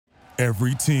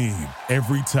Every team,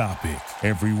 every topic,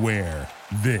 everywhere.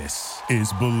 This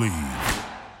is Believe.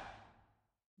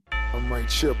 I'm Mike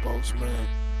Chipos, man.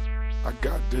 I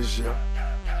got this, yeah.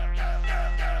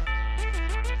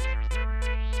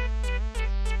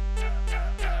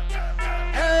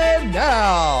 And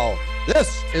now,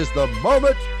 this is the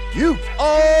moment you've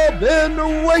all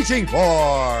been waiting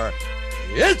for.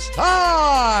 It's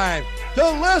time to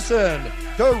listen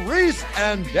to Reese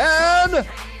and Dan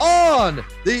on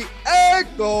the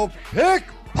Ankle Pick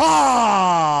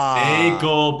Pod.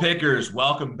 Ankle Pickers,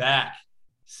 welcome back.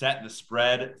 Set the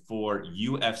spread for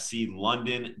UFC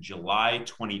London, July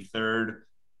 23rd,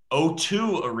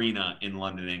 O2 Arena in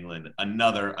London, England.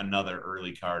 Another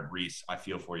early card. Reese, I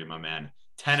feel for you, my man.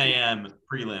 10 a.m.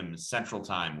 prelims Central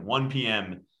Time, 1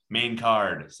 p.m. main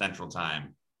card Central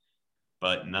Time.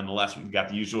 But nonetheless, we've got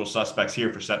the usual suspects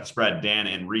here for Set the Spread. Dan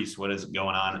and Reese, what is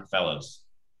going on, fellows?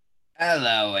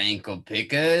 Hello, Ankle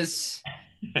Pickers.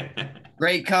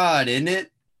 Great card, isn't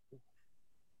it?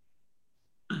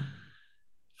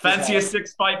 Fancy a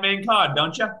 6-fight main card,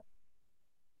 don't you?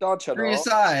 Don't you know? Three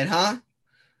aside, huh?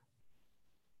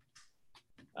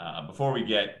 Before we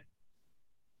get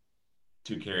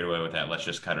too carried away with that, let's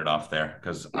just cut it off there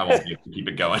because I won't be able to keep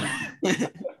it going.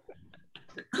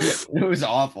 It was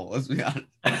awful, let's be honest.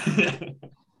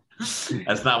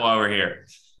 That's not why we're here.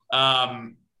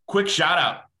 Quick shout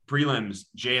out, prelims,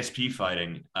 JSP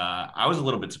fighting. I was a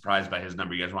little bit surprised by his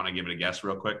number. You guys want to give it a guess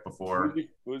real quick before?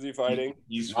 Who's he fighting?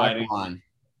 He's fighting. Makwan.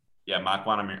 Yeah,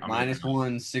 Makwan. I'm Minus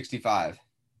 165.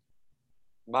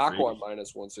 Makwan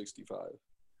minus 165.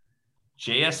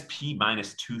 JSP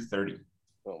minus 230.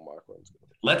 Oh, Makwan's good.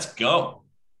 Let's go.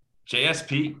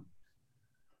 JSP.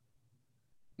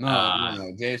 No,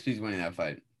 JSP's winning that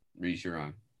fight. Reese, you're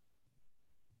wrong.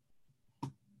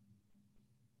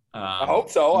 I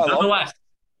hope so.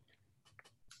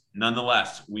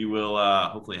 Nonetheless, we will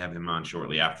hopefully have him on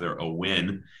shortly after a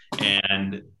win.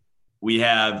 And we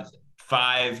have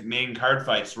 5 main card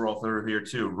fights to roll through here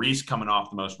too. Reese coming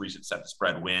off the most recent Set the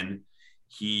Spread win.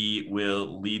 He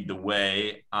will lead the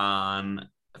way on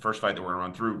the first fight that we're going to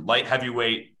run through. Light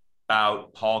heavyweight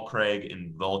bout, Paul Craig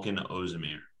and Volkan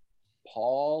Ozdemir.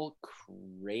 Paul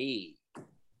Craig.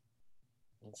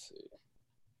 Let's see.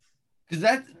 Because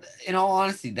that, in all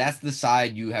honesty, that's the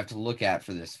side you have to look at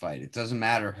for this fight. It doesn't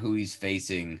matter who he's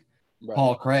facing. Right.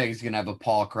 Paul Craig's going to have a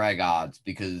Paul Craig odds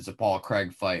because it's a Paul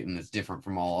Craig fight and it's different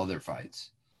from all other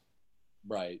fights.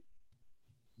 Right.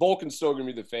 Volkan's still going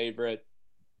to be the favorite.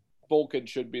 Volkan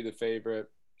should be the favorite.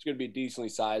 It's going to be a decently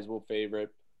sizable favorite.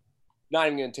 Not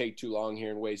even going to take too long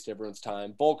here and waste everyone's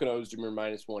time. Volkan Ozdemir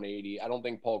minus 180. I don't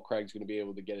think Paul Craig's going to be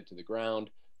able to get it to the ground.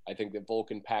 I think that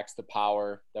Volkan packs the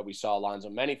power that we saw Alonzo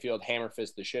Menifield hammer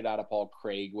fist the shit out of Paul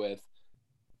Craig with.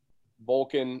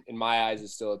 Volkan, in my eyes,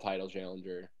 is still a title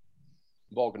challenger.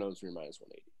 Volkan Ozdemir minus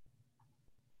 180.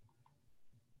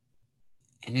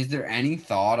 And is there any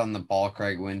thought on the Paul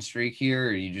Craig win streak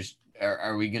here? Or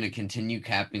are we going to continue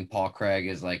capping Paul Craig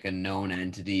as like a known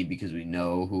entity because we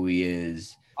know who he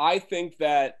is? I think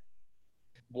that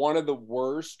one of the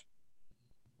worst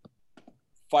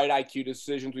fight IQ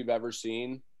decisions we've ever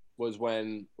seen was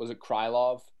when, was it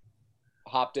Krylov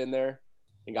hopped in there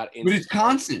and got in. But it's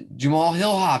constant. Jamal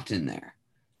Hill hopped in there.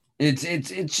 It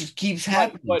just keeps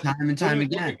happening time and time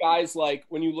again.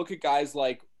 When you look at guys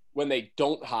like when they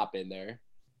don't hop in there,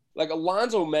 like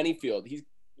Alonzo Menifield, he's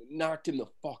knocked him the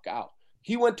fuck out.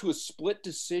 He went to a split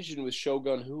decision with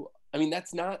Shogun Hu. I mean,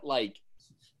 that's not a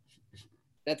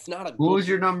What was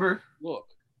your number? Look,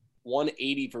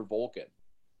 180 for Volkan.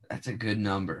 That's a good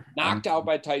number. Knocked out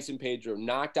by Tyson Pedro,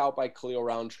 knocked out by Khalil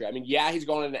Roundtree. I mean, yeah, he's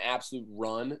gone on an absolute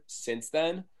run since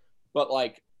then, but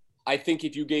like, I think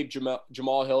if you gave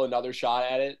Jamal Hill another shot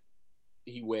at it,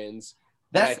 he wins.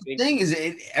 That's the thing is,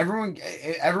 everyone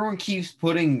keeps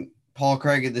putting Paul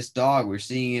Craig at this dog. We're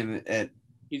seeing him at.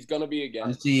 He's gonna be again.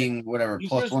 I'm seeing whatever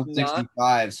plus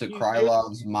 165. So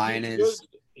Krylov's minus.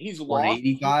 He's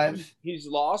 185. He's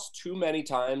lost too many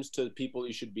times to people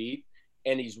he should beat,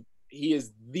 and he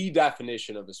is the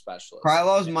definition of a specialist.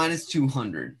 Krylov's minus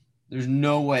 200. There's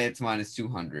no way it's minus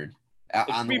 200. It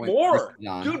should be more.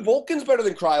 Dude, Volkan's better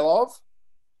than Krylov.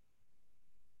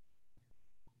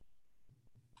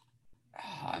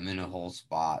 I'm in a whole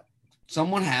spot.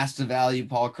 Someone has to value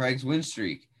Paul Craig's win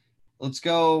streak. Let's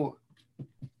go.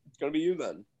 It's going to be you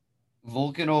then.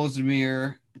 Volkan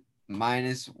Ozdemir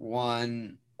minus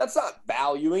 1. That's not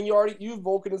valuing. You have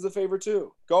Volkan as a favorite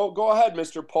too. Go ahead,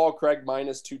 Mr. Paul Craig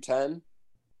minus 210.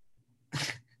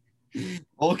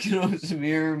 Volkan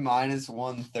Ozdemir minus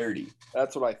 130.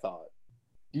 That's what I thought.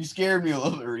 You scared me a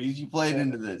little bit, Reese. You played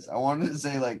into this. I wanted to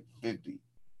say like 50.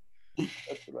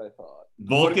 That's what I thought.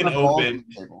 Vulcan Putting my balls on opened.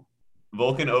 the table.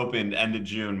 Vulcan opened end of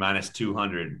June minus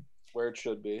 200. Where it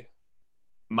should be.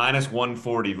 Minus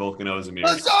 140 Vulcan Ozdemir.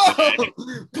 Let's go!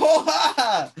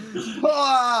 Poha!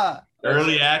 Poha!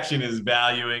 Early action is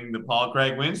valuing the Paul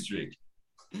Craig win streak.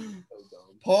 So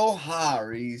dumb. Poha,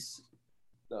 Reese.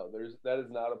 No, that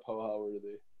is not a Poha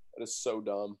worthy. That is so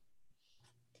dumb.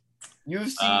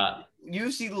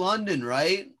 UFC London,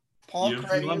 right? Paul UFC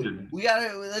Craig. London. We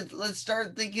gotta let's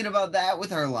start thinking about that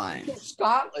with our lines.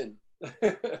 Scotland.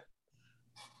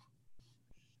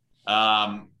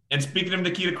 And speaking of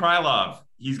Nikita Krylov,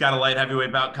 he's got a light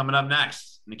heavyweight bout coming up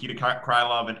next. Nikita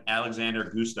Krylov and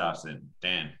Alexander Gustafsson.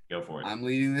 Dan, go for it. I'm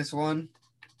leading this one.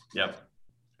 Yep.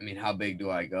 I mean, how big do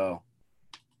I go?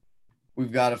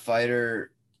 We've got a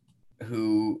fighter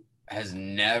who has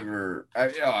never,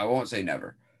 I won't say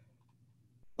never.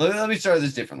 Let me start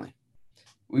this differently.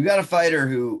 We've got a fighter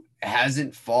who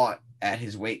hasn't fought at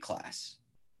his weight class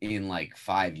in like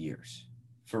 5 years,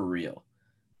 for real.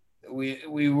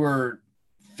 We were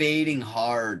fading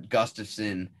hard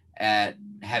Gustafsson at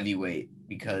heavyweight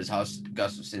because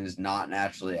Gustafsson is not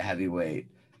naturally a heavyweight.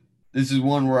 This is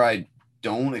one where I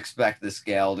don't expect the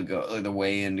scale to go, the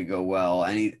weigh-in to go well,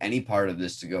 any part of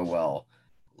this to go well.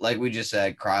 Like we just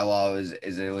said, Krylov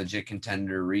is a legit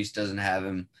contender. Reese doesn't have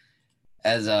him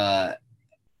as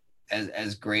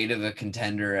great of a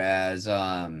contender as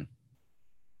who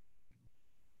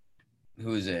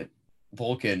is it?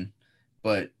 Vulcan,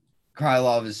 but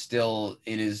Krylov is still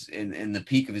in the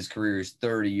peak of his career. Is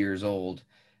 30 years old,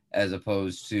 as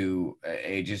opposed to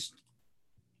a just.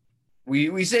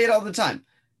 We say it all the time.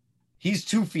 He's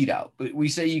 2 feet out, but we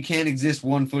say you can't exist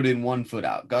 1 foot in, 1 foot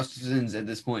out. Gustafsson's at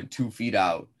this point 2 feet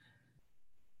out.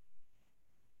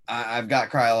 I've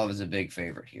got Krylov as a big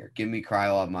favorite here. Give me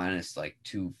Krylov minus like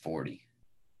 240.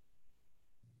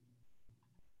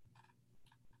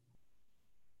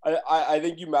 I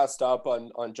think you messed up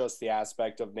on just the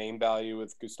aspect of name value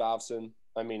with Gustafsson.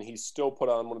 I mean, he's still put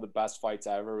on one of the best fights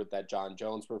ever with that John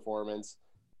Jones performance.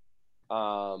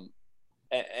 And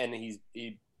he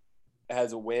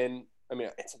has a win. I mean,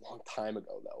 it's a long time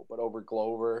ago though, but over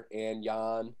Glover and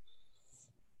Jan.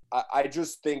 I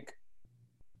just think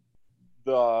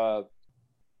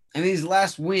his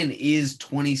last win is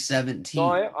 2017. No,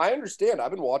 I understand.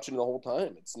 I've been watching the whole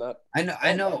time. It's not.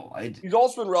 I know. He's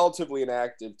also been relatively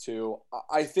inactive too.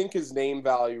 I think his name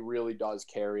value really does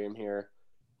carry him here.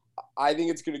 I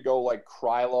think it's going to go like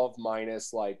Krylov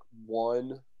minus like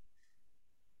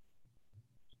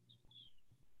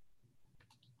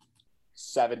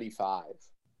 175.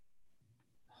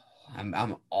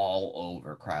 I'm all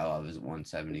over Krylov is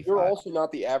 175. You're also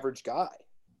not the average guy.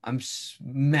 I'm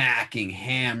smacking,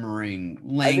 hammering,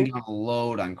 laying on a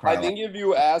load on Krylov. I think if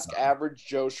you ask average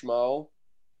Joe Schmo,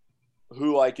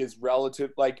 who like is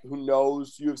relative, like who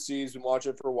knows UFC, has been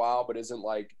watching it for a while, but isn't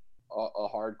like a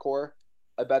hardcore,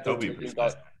 I bet they're taking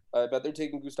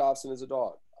Gustafsson as a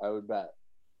dog. I would bet.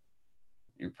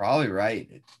 You're probably right.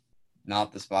 It's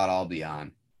not the spot I'll be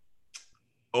on.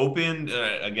 Opened,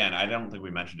 again, I don't think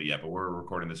we mentioned it yet, but we're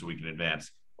recording this a week in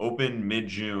advance. Open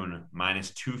mid-June,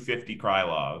 minus 250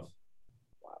 Krylov.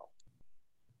 Wow.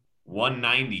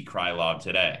 190 Krylov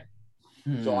today.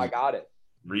 So I got it.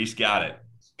 Reese got it.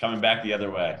 Coming back the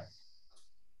other way.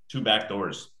 2 back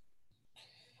doors.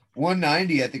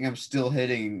 190, I think I'm still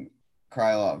hitting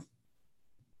Krylov.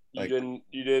 You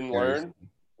didn't learn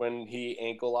when he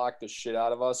ankle locked the shit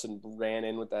out of us and ran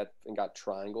in with that and got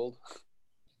triangled?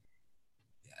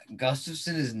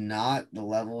 Gustafsson is not the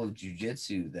level of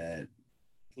jiu-jitsu that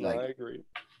No, I agree.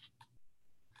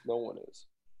 No one is.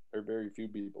 There are very few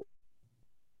people.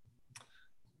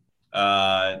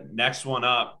 Next one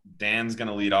up, Dan's going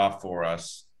to lead off for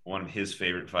us. One of his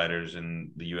favorite fighters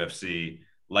in the UFC.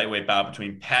 Lightweight bout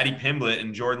between Paddy Pimblett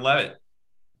and Jordan Levitt.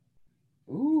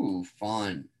 Ooh,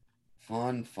 fun.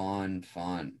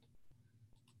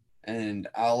 And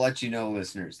I'll let you know,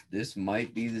 listeners, this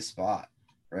might be the spot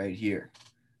right here.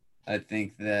 I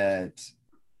think that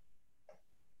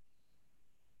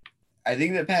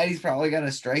Paddy's probably got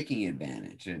a striking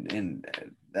advantage, and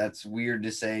that's weird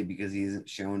to say because he hasn't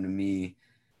shown to me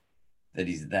that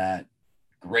he's that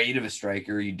great of a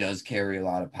striker. He does carry a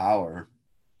lot of power.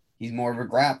 He's more of a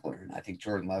grappler, and I think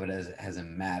Jordan Levitt has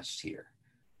him matched here.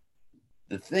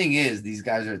 The thing is, these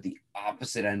guys are at the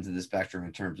opposite ends of the spectrum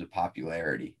in terms of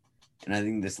popularity, and I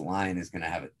think this line is going to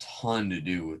have a ton to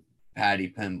do with Paddy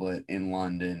Pimblett in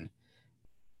London,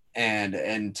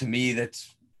 and to me,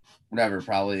 that's whatever,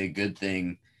 probably a good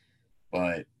thing,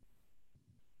 but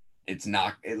it's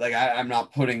not I'm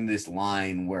not putting this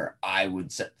line where I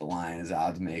would set the line as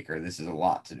odds maker. This is a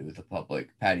lot to do with the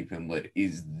public. Paddy Pimblett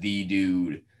is the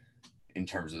dude in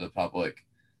terms of the public.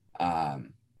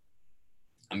 I'm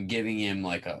giving him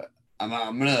like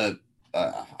I'm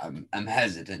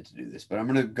hesitant to do this, but I'm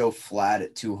gonna go flat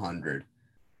at 200.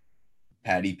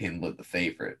 Paddy Pimblett, the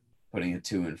favorite, putting a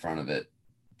 2 in front of it.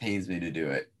 Pains me to do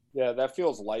it. Yeah, that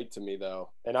feels light to me though,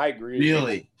 and I agree.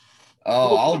 Really?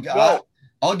 Oh,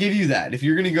 I'll give you that. If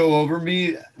you're gonna go over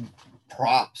me,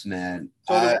 props, man.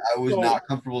 So I was not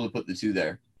comfortable to put the 2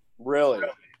 there. Really?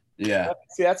 Yeah.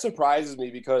 See, that surprises me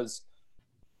because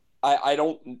I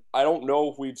don't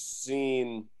know if we've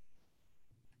seen.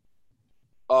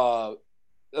 I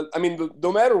mean,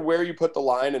 no matter where you put the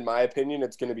line, in my opinion,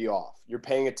 it's going to be off. You're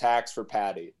paying a tax for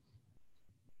Paddy.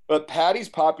 But Paddy's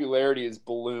popularity has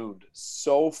ballooned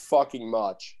so fucking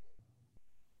much,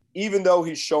 even though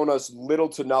he's shown us little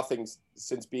to nothing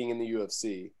since being in the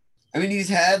UFC. I mean, he's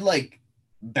had, like,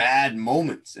 bad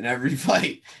moments in every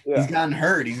fight. Yeah. He's gotten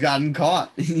hurt. He's gotten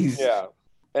caught. Yeah.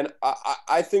 And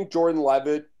I think Jordan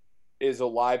Levitt is a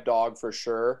live dog for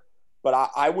sure.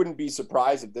 But I wouldn't be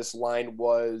surprised if this line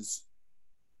was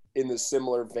in the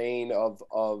similar vein of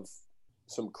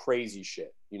some crazy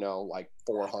shit, like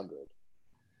 400.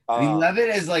 I mean, Levitt,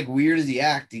 as like weird as he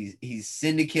acts, he's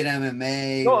syndicate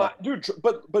MMA. No, dude,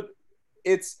 but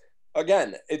it's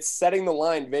again, it's setting the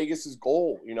line. Vegas's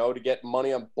goal, to get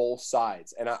money on both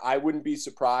sides, and I wouldn't be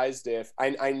surprised if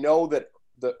I know that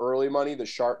the early money, the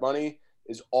sharp money,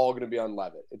 is all going to be on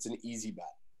Levitt. It's an easy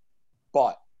bet,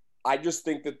 but I just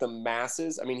think that the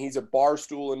masses. I mean, he's a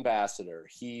Barstool ambassador.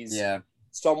 He's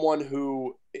someone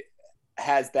who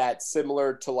has that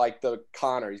similar to like the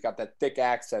Conor. He's got that thick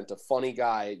accent, a funny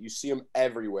guy. You see him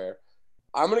everywhere.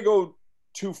 I'm going to go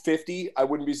 250. I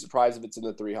wouldn't be surprised if it's in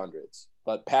the 300s.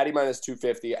 But Paddy minus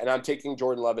 250, and I'm taking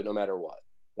Jordan Levitt no matter what.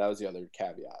 That was the other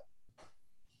caveat.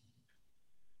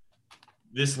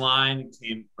 This line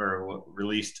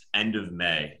released end of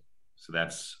May. So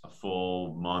that's a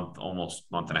full month, almost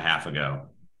month and a half ago.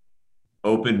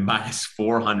 Open minus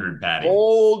 400, Paddy.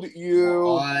 Hold you.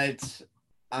 What?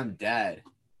 I'm dead.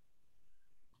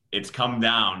 It's come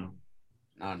down.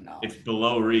 Oh, no. It's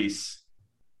below Reese.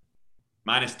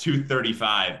 Minus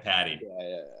 235, Paddy.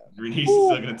 Yeah. Reese is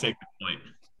still going to take the point.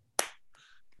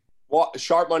 Well,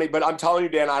 sharp money, but I'm telling you,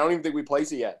 Dan, I don't even think we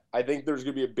place it yet. I think there's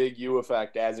going to be a big U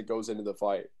effect as it goes into the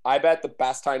fight. I bet the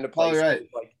best time to place it is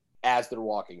like as they're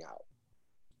walking out.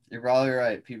 You're probably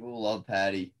right. People love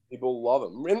Paddy. People love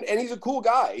him. And he's a cool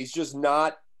guy. He's just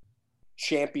not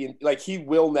champion. Like, he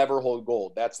will never hold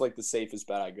gold. That's, like, the safest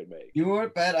bet I could make. You know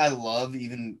what bet I love?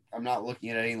 I'm not looking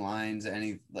at any lines,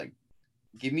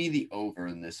 give me the over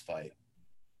in this fight.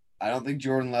 I don't think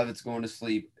Jordan Levitt's going to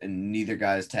sleep, and neither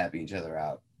guy is tapping each other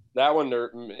out. That one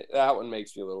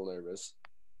makes me a little nervous.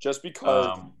 Just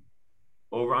because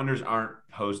over-unders aren't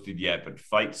posted yet, but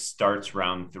fight starts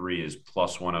round 3 is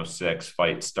plus 106.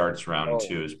 Fight starts round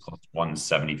 2 is plus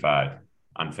 175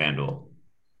 on FanDuel.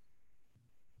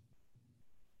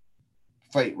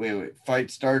 Wait. Fight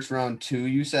starts round 2,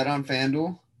 you said on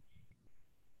FanDuel?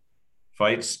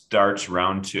 Fight starts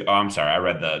round 2. Oh, I'm sorry. I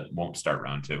read the won't start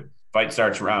round 2. Fight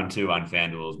starts round 2 on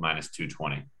FanDuel is minus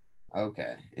 220.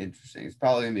 Okay. Interesting. It's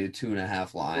probably going to be a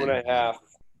 2.5 line. 2.5.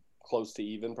 Close to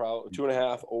even, probably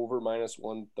 2.5 over minus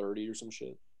 130 or some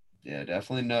shit. Yeah,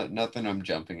 definitely nothing I'm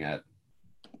jumping at.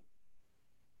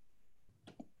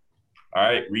 All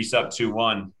right, Reese up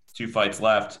 2-1. 2 fights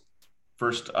left.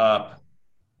 First up,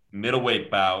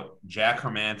 middleweight bout, Jack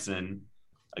Hermansson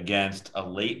against a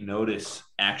late notice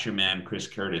action man Chris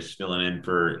Curtis filling in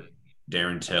for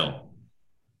Darren Till.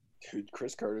 Dude,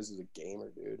 Chris Curtis is a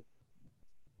gamer, dude.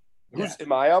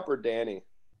 Am I up or Danny?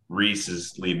 Reese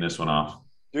is leading this one off.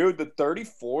 Dude, the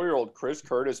 34-year-old Chris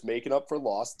Curtis making up for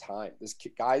lost time. This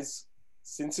guy's,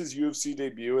 since his UFC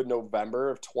debut in November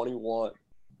of 21,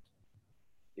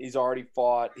 he's already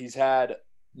fought. He's had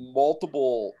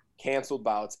multiple canceled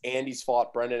bouts, and he's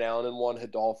fought Brendan Allen in one,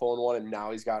 Hidalgo in one, and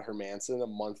now he's got Hermansson a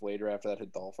month later after that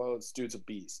Hidalgo. This dude's a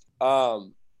beast. I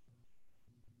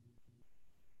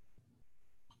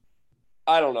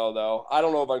don't know, though. I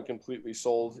don't know if I'm completely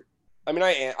sold. I mean,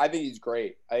 I think he's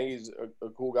great. I think he's a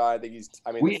cool guy. I think he's.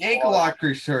 I mean, we ankle lock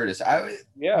Chris Curtis. Against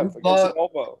the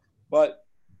elbow, but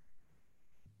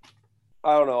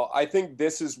I don't know. I think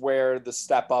this is where the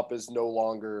step up is no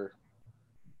longer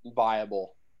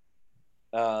viable.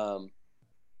 I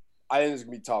think it's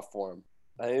gonna be tough for him.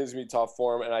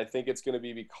 And I think it's gonna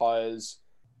be because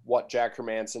what Jack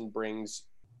Hermansson brings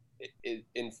in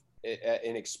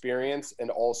experience,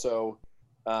 and also.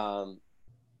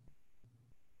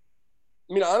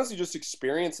 I mean, honestly, just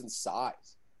experience and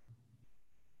size.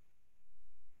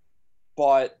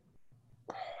 But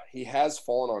he has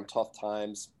fallen on tough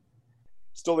times.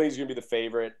 Still think he's going to be the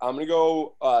favorite. I'm going to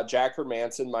go Jack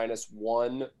Hermanson minus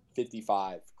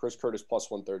 155. Chris Curtis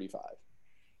plus 135.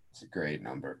 It's a great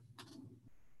number.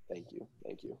 Thank you.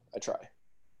 I try.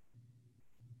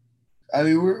 I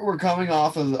mean, we're coming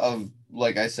off of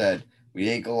like I said, we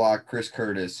ankle lock Chris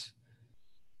Curtis.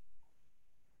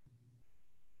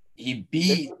 He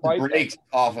beat the brakes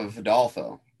off of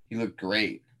Adolfo. He looked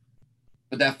great.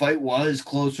 But that fight was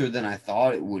closer than I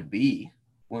thought it would be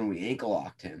when we ankle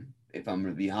locked him, if I'm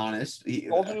going to be honest.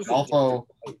 Adolfo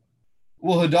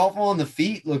on the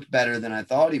feet looked better than I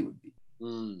thought he would be,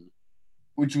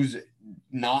 which was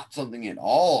not something at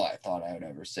all I thought I would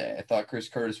ever say. I thought Chris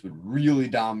Curtis would really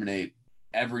dominate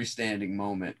every standing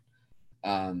moment.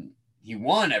 He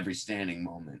won every standing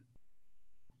moment.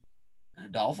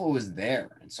 Adolfo was there,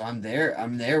 and so I'm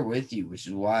there with you, which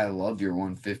is why I love your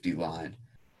 150 line.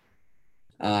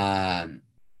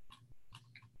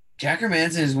 Jack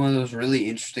Hermanson is one of those really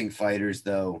interesting fighters,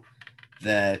 though,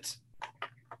 that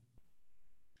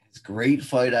has great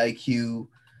fight IQ.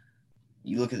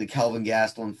 You look at the Kelvin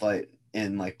Gastelum fight,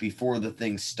 and like before the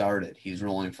thing started, he's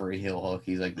rolling for a heel hook.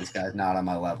 He's like, this guy's not on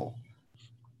my level.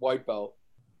 White belt.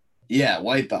 Yeah,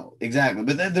 white belt. Exactly.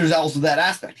 But then there's also that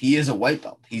aspect. He is a white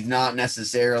belt. He's not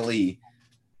necessarily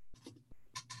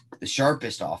the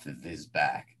sharpest off of his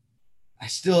back. I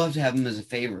still have to have him as a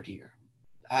favorite here.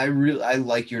 I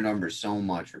like your numbers so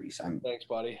much, Reese. Thanks,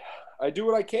 buddy. I do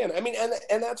what I can. I mean,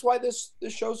 and that's why this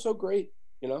show's so great,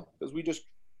 because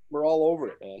we're all over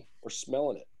it, man. We're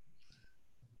smelling it.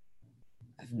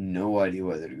 I have no idea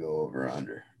whether to go over or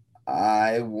under.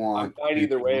 I'm fine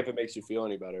either way if it makes you feel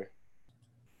any better.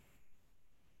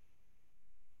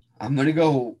 I'm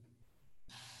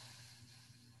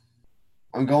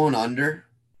going under.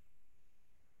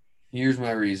 Here's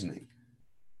my reasoning.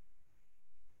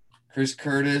 Chris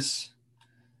Curtis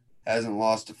hasn't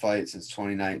lost a fight since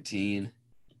 2019.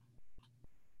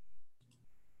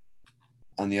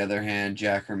 On the other hand,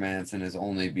 Jack Hermanson has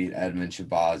only beat Edmund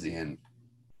Shabazian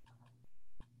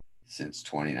since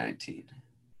 2019.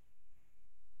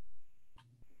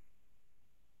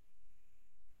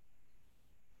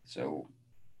 So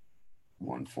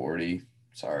 140.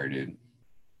 Sorry, dude.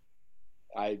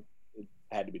 It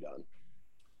had to be done.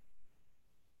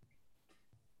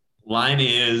 Line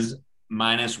is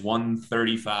minus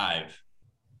 135.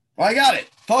 Oh, I got it.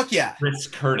 Fuck yeah. Chris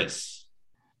Curtis.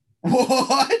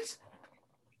 What?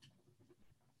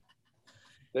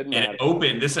 Didn't And matter. it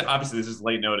opened. This is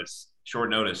late notice,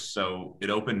 short notice. So it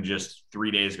opened just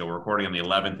 3 days ago. We're recording on the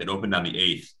 11th. It opened on the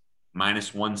 8th.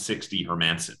 Minus 160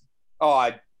 Hermanson. Oh,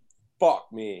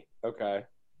 fuck me. Okay.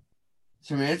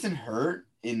 So Hermanson hurt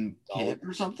in camp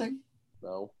or something?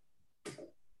 No.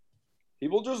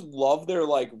 People just love their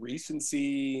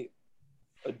recency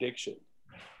addiction.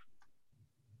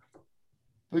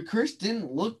 But Chris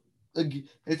didn't look like,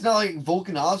 it's not like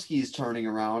Volkanovski is turning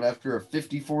around after a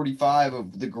 50-45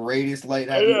 of the greatest light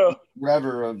heavyweight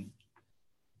ever of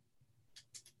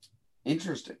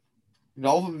interesting.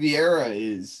 Adolfo Vieira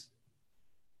is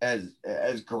as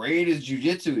great as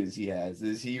jiu-jitsu as he has.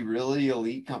 Is he really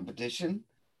elite competition?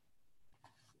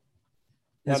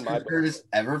 Has Chris Curtis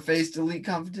ever faced elite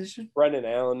competition? Brendan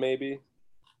Allen, maybe.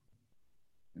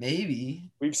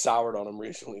 Maybe. We've soured on him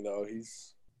recently, though.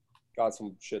 He's got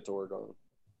some shit to work on.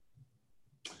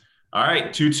 All right,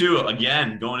 2-2.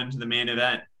 Again, going into the main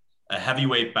event. A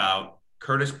heavyweight bout.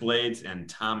 Curtis Blades and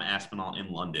Tom Aspinall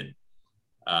in London.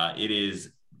 It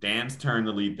is Dan's turn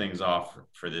to lead things off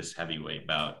for this heavyweight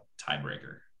bout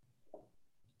tiebreaker.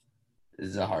 This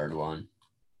is a hard one.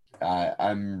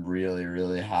 I'm really,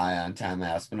 really high on Tom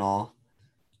Aspinall.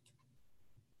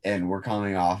 And we're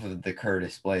coming off of the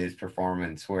Curtis Blades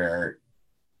performance where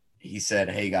he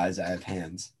said, hey, guys, I have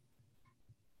hands.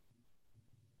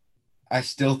 I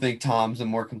still think Tom's a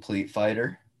more complete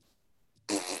fighter.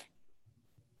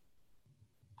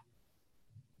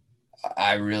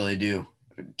 I really do.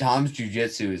 Tom's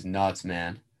jiu-jitsu is nuts,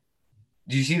 man.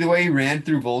 Do you see the way he ran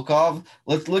through Volkov?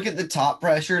 Let's look at the top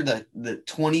pressure, the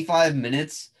 25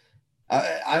 minutes.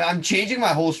 I'm changing my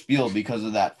whole spiel because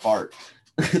of that fart.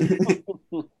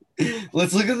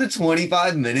 Let's look at the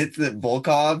 25 minutes that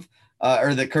Volkov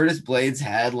or that Curtis Blades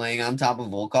had laying on top of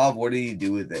Volkov. What did he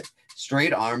do with it?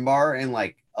 Straight armbar in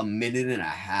like a minute and a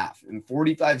half, in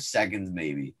 45 seconds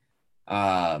maybe.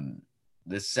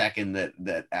 The second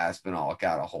that Aspinall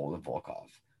got a hold of Volkov.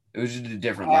 It was just a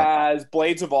different level. Has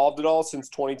Blades evolved at all since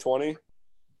 2020?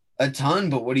 A ton,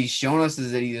 but what he's shown us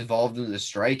is that he's evolved into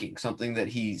striking, something that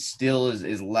he still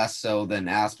is less so than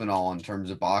Aspinall in terms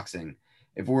of boxing.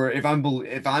 If I'm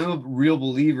a real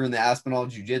believer in the Aspinall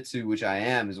jiu-jitsu, which I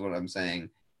am, is what I'm saying,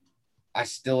 I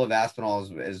still have Aspinall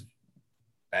as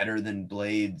better than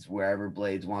Blades wherever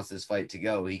Blades wants this fight to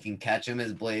go. He can catch him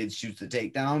as Blades shoots the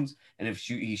takedowns, and if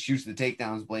he shoots the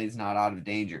takedowns, Blades not out of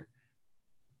danger.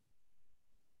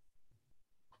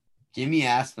 Give me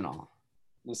Aspinall.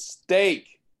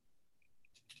 Mistake.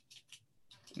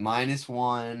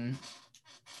 -1.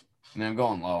 I mean, I'm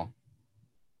going low.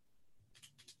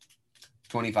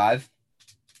 25.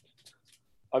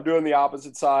 I'm doing the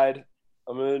opposite side.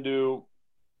 I'm going to do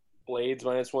Blades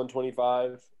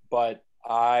 -125, but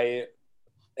I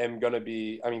am going to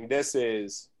be – I mean, this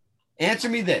is – Answer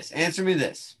me this.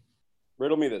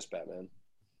 riddle me this, Batman.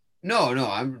 No,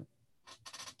 I'm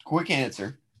 – quick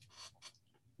answer.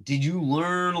 Did you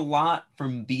learn a lot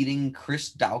from beating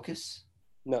Chris Daukaus?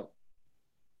 No.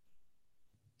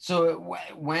 So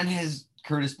when has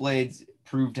Curtis Blades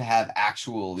proved to have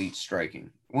actual elite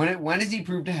striking? When has he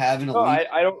proved to have an elite? No,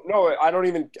 I don't know. I don't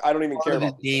even part care of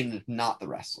his about game that's not the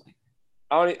wrestling.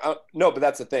 No, but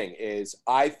that's the thing is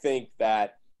I think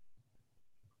that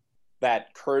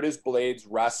Curtis Blades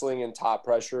wrestling and top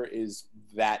pressure is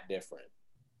that different.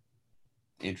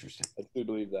 Interesting. I do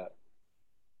believe that.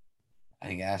 I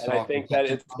think Aspinall. I think that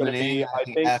it's going to be. I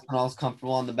think Aspinall's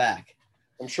comfortable on the back.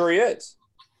 I'm sure he is.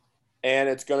 And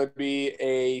it's going to be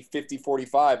a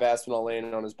 50-45 Aspinall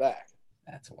landing on his back.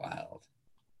 That's wild.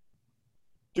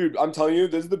 Dude, I'm telling you,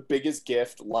 this is the biggest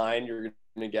gift line you're going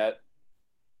to get.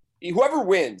 Whoever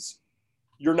wins,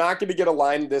 you're not going to get a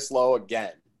line this low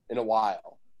again in a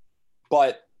while.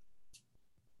 But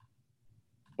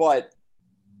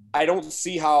I don't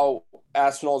see how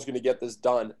Aspinall is going to get this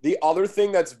done. The other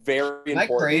thing that's very important.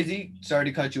 Am I crazy? Sorry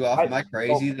to cut you off. Am I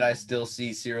crazy that I still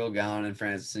see Cyril Gane and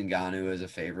Francis Ngannou as a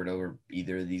favorite over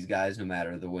either of these guys, no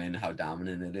matter the win, how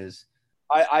dominant it is?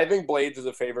 I think Blades is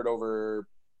a favorite over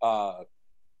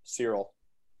Cyril.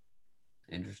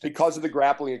 Interesting. Because of the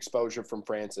grappling exposure from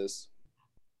Francis.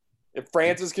 If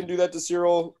Francis can do that to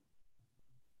Cyril,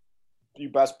 you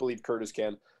best believe Curtis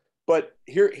can. But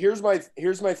here's my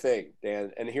thing,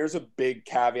 Dan, and here's a big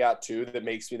caveat too that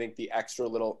makes me think the extra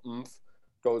little oomph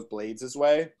goes Blades'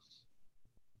 way.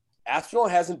 Aspinall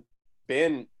hasn't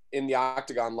been in the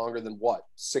octagon longer than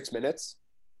 6 minutes,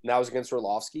 and that was against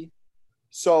Orlovsky.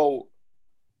 So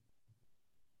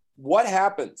what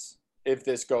happens if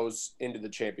this goes into the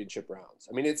championship rounds?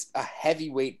 I mean, it's a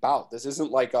heavyweight bout. This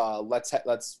isn't like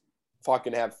let's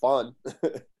fucking have fun.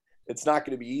 It's not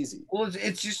going to be easy. Well,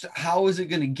 it's just how is it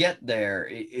going to get there?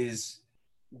 Is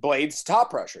Blades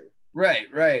top pressure? Right.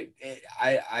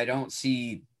 I don't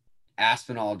see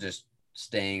Aspinall just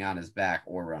staying on his back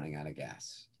or running out of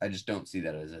gas. I just don't see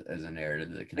that as a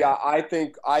narrative that can. Yeah,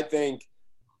 happen. I think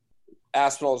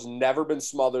Aspinall's never been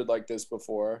smothered like this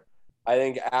before. I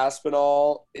think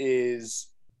Aspinall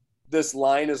this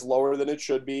line is lower than it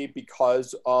should be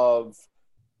because of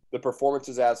the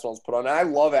performances Aspinall's put on. And I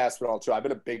love Aspinall too. I've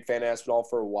been a big fan of Aspinall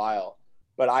for a while.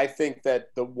 But I think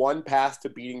that the one path to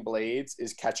beating Blades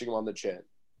is catching him on the chin.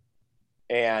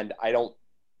 And I don't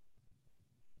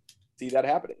see that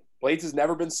happening. Blades has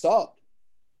never been subbed.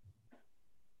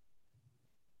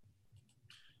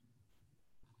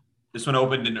 This one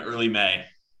opened in early May,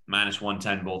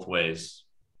 -110 both ways.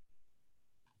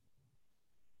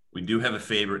 We do have a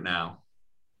favorite now,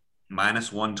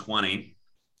 -120.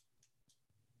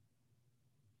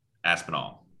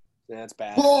 Aspinall. That's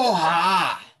bad.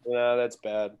 Oh, Yeah, that's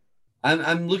bad.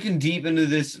 I'm looking deep into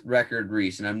this record,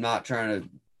 Reese, and I'm not trying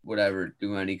to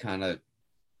do any kind of.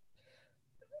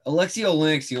 Alexei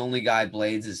Oleynik's the only guy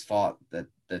Blades has fought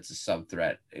that's a sub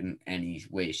threat in any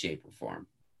way, shape, or form.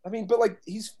 I mean, but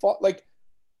he's fought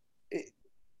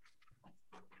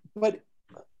but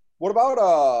what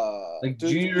about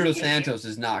Junior Dos Santos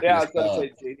is not yeah,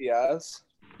 going to sub. JDS.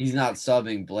 He's not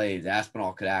subbing Blades.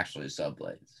 Aspinall could actually sub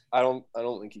Blades. I don't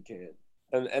think he can.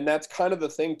 And that's kind of the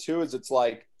thing too, is it's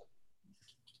like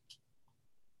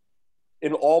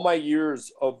in all my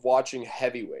years of watching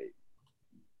heavyweight,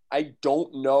 I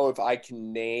don't know if I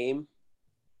can name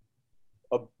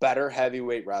a better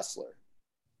heavyweight wrestler.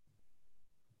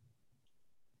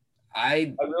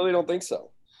 I really don't think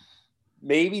so.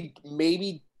 Maybe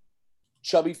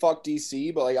chubby fuck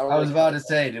DC, but I was about to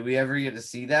say, did we ever get to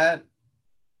see that?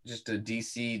 Just a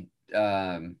DC.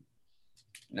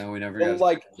 No, we never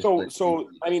got. So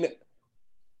I mean,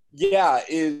 yeah,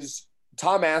 is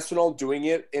Tom Aspinall doing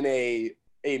it in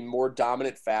a more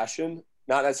dominant fashion?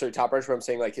 Not necessarily top pressure. I'm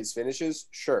saying his finishes,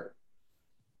 sure.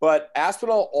 But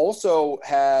Aspinall also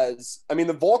has. I mean,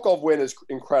 the Volkov win is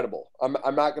incredible. I'm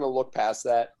not going to look past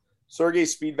that. Sergey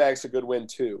Spivak's a good win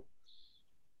too.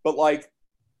 But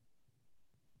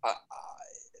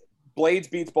Blades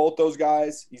beats both those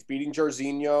guys. He's beating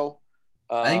Jairzinho.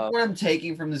 I think what I'm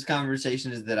taking from this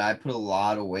conversation is that I put a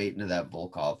lot of weight into that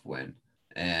Volkov win.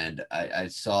 And I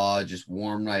saw just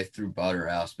warm knife through butter,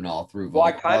 Aspinall through Volkov. Well,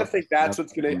 I kind of think that's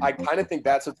what's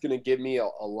gonna give me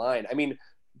a line. I mean,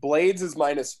 Blades was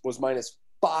minus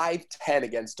 510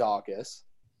 against Daukaus.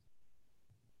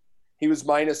 He was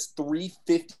minus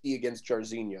 350 against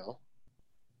Jairzinho.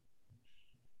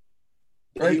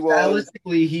 Right,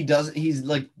 stylistically, he's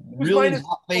like really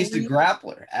not faced a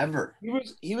grappler ever.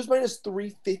 He was minus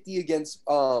 350 against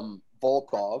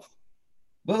Volkov.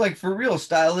 But like for real,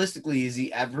 stylistically, has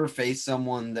he ever faced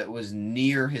someone that was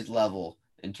near his level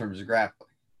in terms of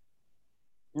grappling?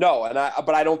 No,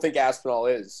 but I don't think Aspinall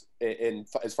is in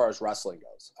as far as wrestling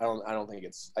goes.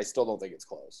 I still don't think it's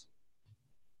close.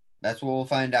 That's what we'll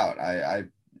find out.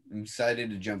 I'm excited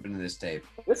to jump into this tape.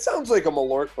 This sounds like a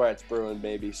Malort Brats brewing,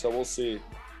 maybe. So we'll see.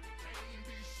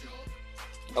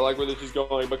 I like where this is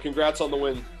going, but congrats on the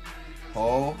win.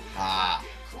 Ho-ha.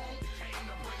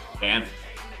 Dan,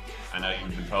 I know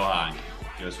you've been ho-ha.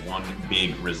 Give us one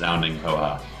big resounding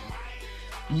ho-ha.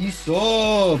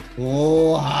 Iso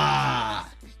ho-ha.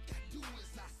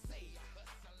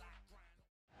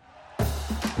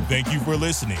 Thank you for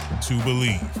listening to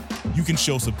Believe. You can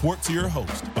show support to your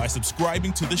host by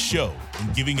subscribing to the show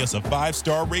and giving us a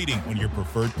 5-star rating on your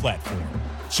preferred platform.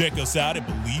 Check us out at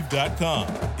Believe.com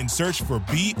and search for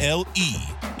BLEAV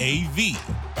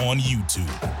on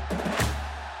YouTube.